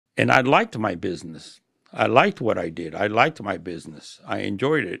And I liked my business. I liked what I did. I liked my business. I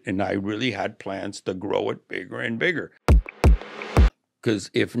enjoyed it. And I really had plans to grow it bigger and bigger.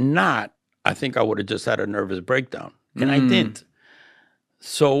 Because if not, I think I would have just had a nervous breakdown. And I didn't.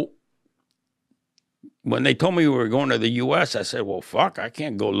 So when they told me we were going to the U.S., I said, well, fuck, I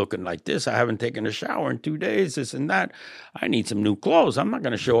can't go looking like this. I haven't taken a shower in 2 days, this and that. I need some new clothes. I'm not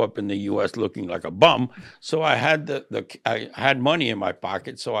going to show up in the U.S. looking like a bum. So I had I had money in my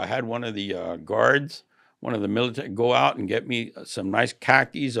pocket. So I had one of the guards, one of the military, go out and get me some nice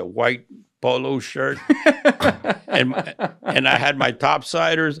khakis, a white polo shirt. and I had my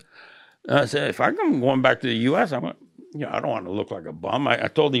topsiders. And I said, if I'm going back to the U.S., I don't want to look like a bum. I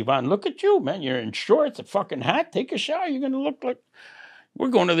told Yvonne, look at you, man. You're in shorts, a fucking hat. Take a shower. You're going to look like... We're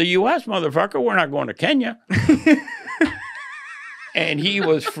going to the U.S., motherfucker. We're not going to Kenya. And he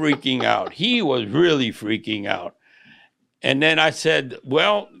was freaking out. He was really freaking out. And then I said,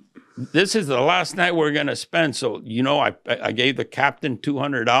 well, this is the last night we're going to spend. So, I gave the captain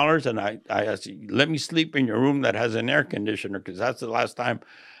 $200, and I asked, let me sleep in your room that has an air conditioner, because that's the last time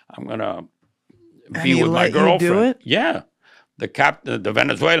I'm going to be with my girlfriend. You do it? Yeah. The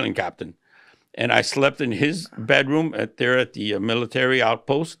Venezuelan captain. And I slept in his bedroom there at the military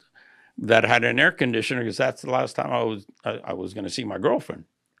outpost that had an air conditioner, because that's the last time I was going to see my girlfriend.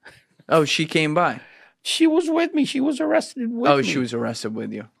 Oh, she came by. She was with me. She was arrested with me. Oh, she was arrested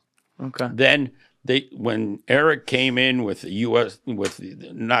with you. Okay. Then when Eric came in with the U.S.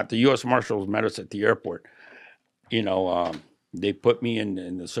 not the U.S. Marshals met us at the airport, they put me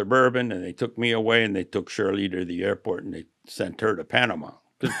in the Suburban, and they took me away, and they took Shirley to the airport, and they sent her to Panama,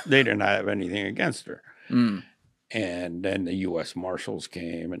 because they didn't have anything against her. And then the U.S. Marshals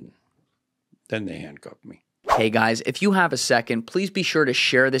came, and then they handcuffed me. Hey guys, if you have a second, please be sure to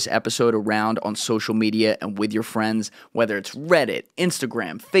share this episode around on social media and with your friends, whether it's Reddit,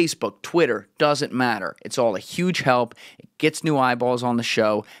 Instagram, Facebook, Twitter, doesn't matter. It's all a huge help. It gets new eyeballs on the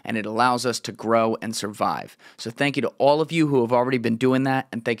show, and it allows us to grow and survive. So thank you to all of you who have already been doing that,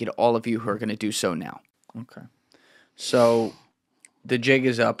 and thank you to all of you who are going to do so now. Okay. So the jig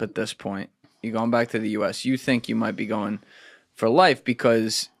is up at this point. You're going back to the U.S. You think you might be going for life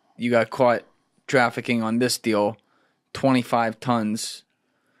because you got caught trafficking on this deal, 25 tons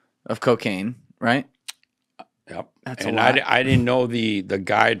of cocaine, right? Yep. That's a lot. I didn't know the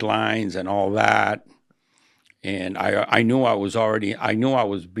guidelines and all that. And I knew I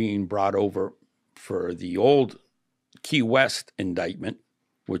was being brought over for the old Key West indictment,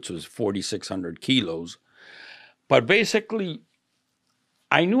 which was 4,600 kilos. But basically,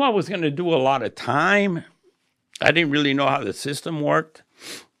 I knew I was going to do a lot of time. I didn't really know how the system worked,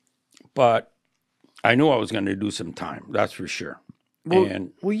 but I knew I was going to do some time. That's for sure. Well,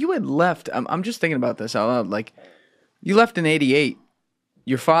 you had left. I'm just thinking about this out loud. Like, you left in 88.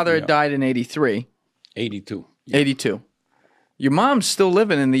 Your father had died in 83. 82. Yeah. 82. Your mom's still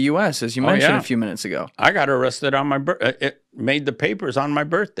living in the U.S., as you mentioned a few minutes ago. I got arrested on my birthday. It made the papers on my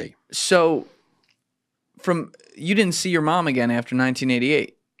birthday. So, you didn't see your mom again after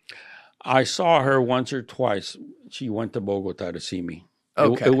 1988? I saw her once or twice. She went to Bogota to see me.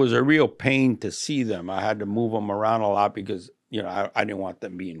 Okay. It was a real pain to see them. I had to move them around a lot because, I didn't want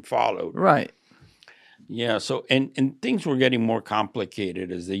them being followed. Right. Yeah. So, and things were getting more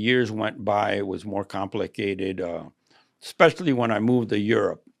complicated as the years went by. It was more complicated, especially when I moved to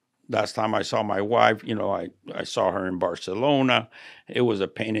Europe. Last time I saw my wife, I saw her in Barcelona. It was a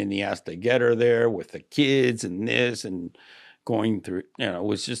pain in the ass to get her there with the kids and this and going through, it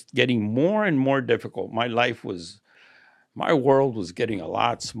was just getting more and more difficult. My world was getting a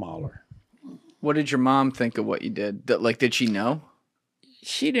lot smaller. What did your mom think of what you did? Did she know?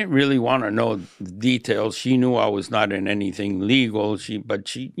 She didn't really want to know the details. She knew I was not in anything legal. She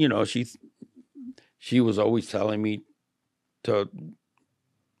was always telling me to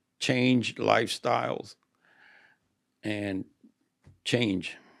change lifestyles and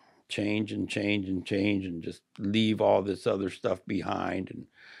change and just leave all this other stuff behind and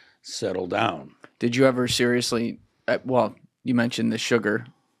settle down. Did you ever seriously... Well, you mentioned the sugar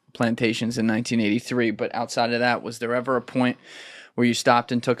plantations in 1983, but outside of that, was there ever a point where you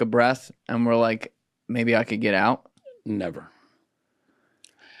stopped and took a breath and were like, maybe I could get out? Never.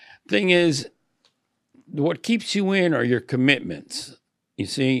 Thing is, what keeps you in are your commitments, you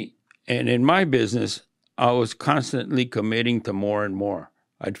see? And in my business, I was constantly committing to more and more.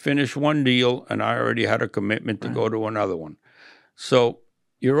 I'd finish one deal, and I already had a commitment to go to another one. So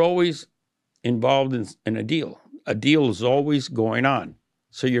you're always involved in a deal. A deal is always going on,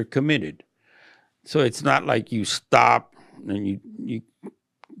 so you're committed. So it's not like you stop and you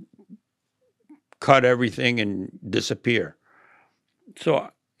cut everything and disappear. So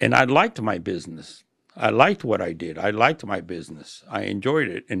And I liked my business. I liked what I did. I liked my business. I enjoyed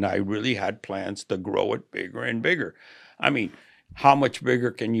it. And I really had plans to grow it bigger and bigger. I mean, how much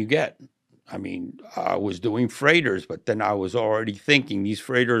bigger can you get? I mean, I was doing freighters, but then I was already thinking these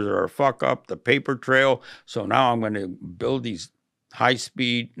freighters are a fuck up, the paper trail. So now I'm going to build these high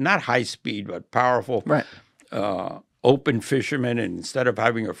speed, not high speed, but powerful, Right. Open fishermen. And instead of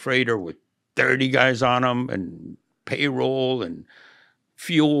having a freighter with 30 guys on them and payroll and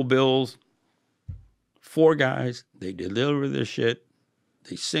fuel bills, 4 guys, they deliver the shit,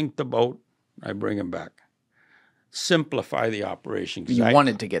 they sink the boat, I bring them back. Simplify the operation. You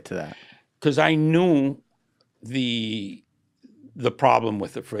wanted to get to that. Because I knew the problem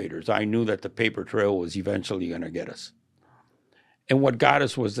with the freighters. I knew that the paper trail was eventually going to get us. And what got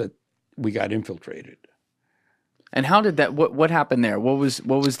us was that we got infiltrated. And how did that? What happened there? What was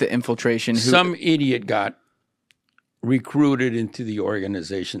the infiltration? Some idiot got recruited into the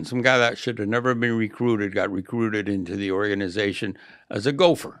organization. Some guy that should have never been recruited got recruited into the organization as a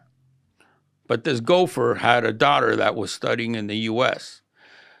gopher. But this gopher had a daughter that was studying in the U.S.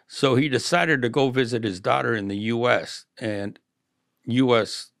 So he decided to go visit his daughter in the U.S. And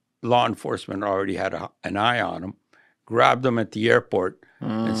U.S. law enforcement already had an eye on him, grabbed him at the airport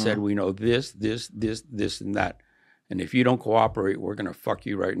and said, we know this, and that. And if you don't cooperate, we're going to fuck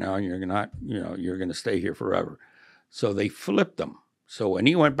you right now, and you're going to stay here forever. So they flipped him. So when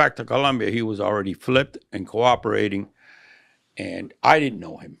he went back to Colombia, he was already flipped and cooperating, and I didn't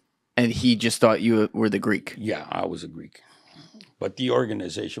know him. And he just thought you were the Greek. Yeah, I was a Greek. But the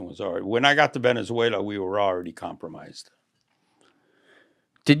organization was already... When I got to Venezuela, we were already compromised.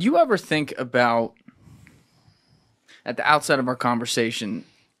 Did you ever think about, at the outset of our conversation,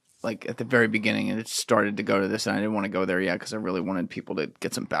 like at the very beginning, and it started to go to this, and I didn't want to go there yet because I really wanted people to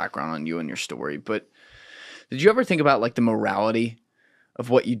get some background on you and your story, but did you ever think about like the morality of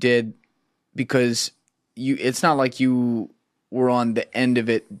what you did? Because it's not like you were on the end of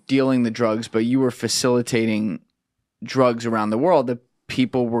it dealing the drugs, but you were facilitating drugs around the world that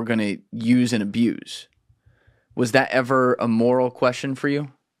people were going to use and abuse. Was that ever a moral question for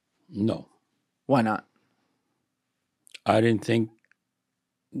you? No. Why not? I didn't think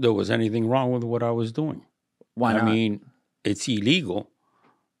there was anything wrong with what I was doing. Why not? I mean, it's illegal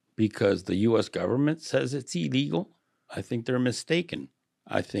because the U.S. government says it's illegal. I think they're mistaken.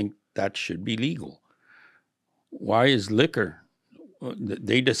 I think that should be legal. Why is liquor?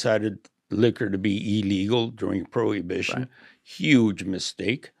 They decided liquor to be illegal during Prohibition. Right. Huge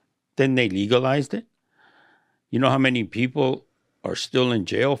mistake. Then they legalized it. You know how many people are still in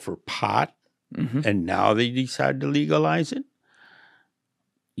jail for pot? Mm-hmm. And now they decide to legalize it?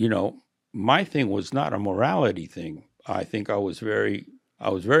 You know, my thing was not a morality thing. I think I was very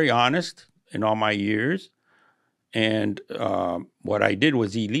honest in all my years. And what I did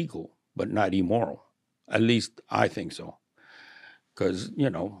was illegal, but not immoral. At least I think so. Because, you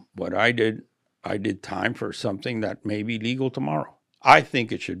know, what I did time for something that may be legal tomorrow. I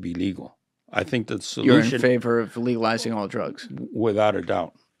think it should be legal. I think the solution... You're in favor of legalizing all drugs? Without a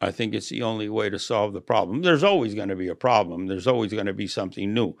doubt. I think it's the only way to solve the problem. There's always going to be a problem. There's always going to be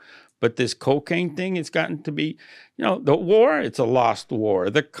something new. But this cocaine thing, it's gotten to be, you know, the war, it's a lost war.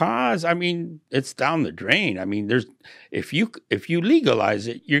 The cause, I mean, it's down the drain. I mean, if you legalize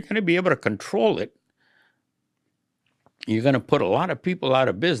it, you're going to be able to control it. You're going to put a lot of people out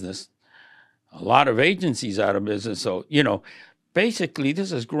of business, a lot of agencies out of business. So, you know, basically this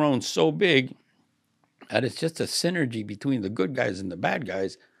has grown so big that it's just a synergy between the good guys and the bad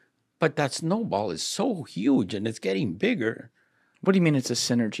guys. But that snowball is so huge and it's getting bigger. What do you mean it's a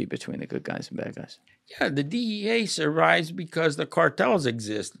synergy between the good guys and bad guys? Yeah, the DEA survives because the cartels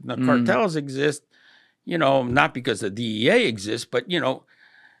exist. The cartels exist, you know, not because the DEA exists, but, you know.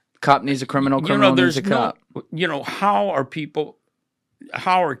 Cop needs a criminal needs a cop. You know, how are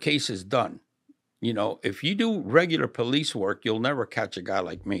cases done? You know, if you do regular police work, you'll never catch a guy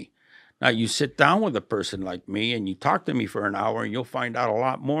like me. Now, you sit down with a person like me and you talk to me for an hour and you'll find out a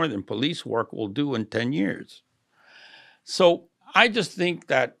lot more than police work will do in 10 years. So I just think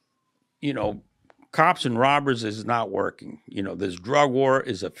that, you know, cops and robbers is not working. You know, this drug war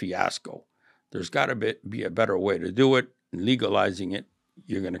is a fiasco. There's got to be a better way to do it. And legalizing it,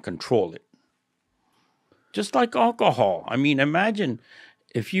 you're going to control it. Just like alcohol. I mean, imagine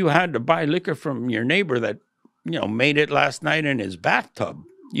if you had to buy liquor from your neighbor that, you know, made it last night in his bathtub.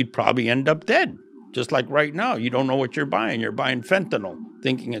 You'd probably end up dead. Just like right now, you don't know what you're buying. You're buying fentanyl,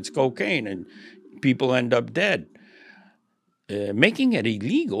 thinking it's cocaine, and people end up dead. Making it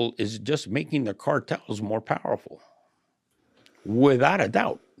illegal is just making the cartels more powerful. Without a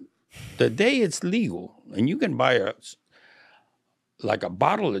doubt. The day it's legal, and you can buy like a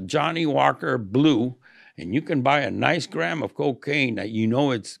bottle of Johnny Walker Blue, and you can buy a nice gram of cocaine that you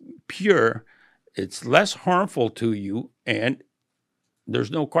know it's pure, it's less harmful to you, and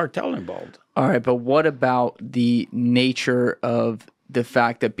there's no cartel involved. All right, but what about the nature of the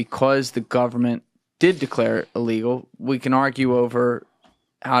fact that because the government did declare it illegal, we can argue over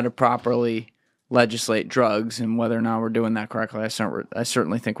how to properly legislate drugs and whether or not we're doing that correctly. I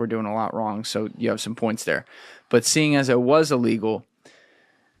certainly think we're doing a lot wrong, so you have some points there. But seeing as it was illegal,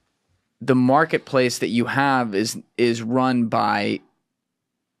 the marketplace that you have is run by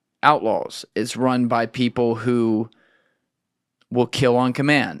outlaws. It's run by people who will kill on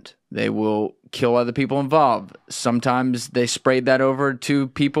command. They will kill other people involved. Sometimes they sprayed that over to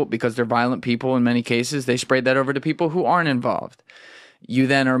people because they're violent people. In many cases, they sprayed that over to people who aren't involved. You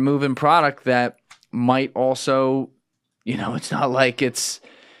then are moving product that might also, it's not like it's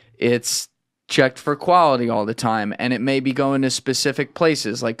checked for quality all the time, and it may be going to specific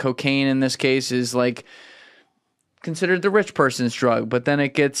places. Like cocaine in this case is like considered the rich person's drug, but then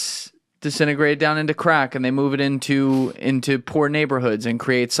it gets disintegrated down into crack, and they move it into poor neighborhoods and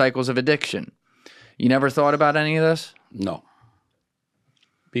create cycles of addiction. You never thought about any of this? No.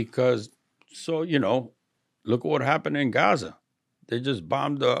 Because, look at what happened in Gaza. They just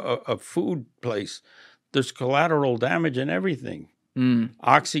bombed a food place. There's collateral damage and everything.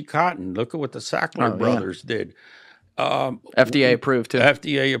 Oxycontin. Look at what the Sackler brothers did. FDA approved, too.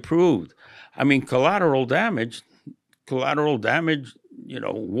 FDA approved. I mean, collateral damage,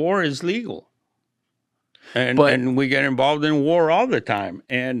 war is legal. And we get involved in war all the time.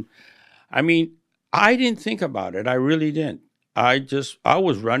 And, I mean, I didn't think about it. I really didn't. I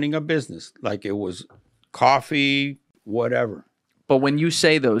was running a business like it was coffee, whatever. But when you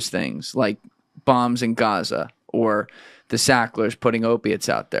say those things, like bombs in Gaza or the Sacklers putting opiates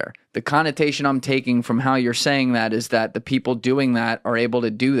out there, the connotation I'm taking from how you're saying that is that the people doing that are able to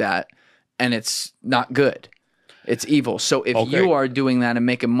do that, and it's not good. It's evil. So if you are doing that and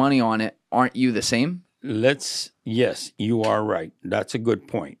making money on it, aren't you the same? Yes, you are right. That's a good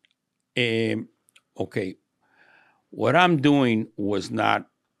point. Okay. What I'm doing it's not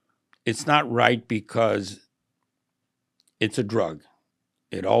right because it's a drug.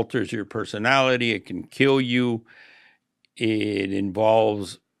 It alters your personality. It can kill you. It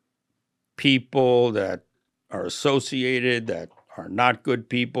involves people that are associated that are not good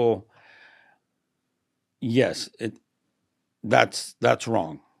people. Yes, that's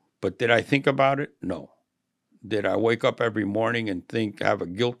wrong. But did I think about it? No. Did I wake up every morning and have a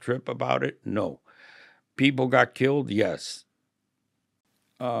guilt trip about it? No. People got killed? Yes.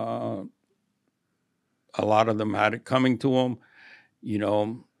 A lot of them had it coming to them.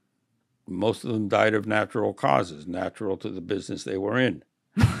 Most of them died of natural causes, natural to the business they were in.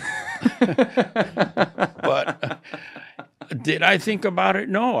 But did I think about it?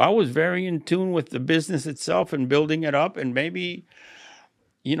 No, I was very in tune with the business itself and building it up, and maybe,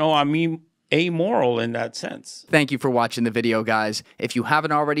 amoral in that sense. Thank you for watching the video, guys. If you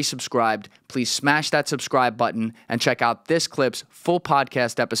haven't already subscribed, please smash that subscribe button and check out this clip's full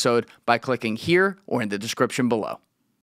podcast episode by clicking here or in the description below.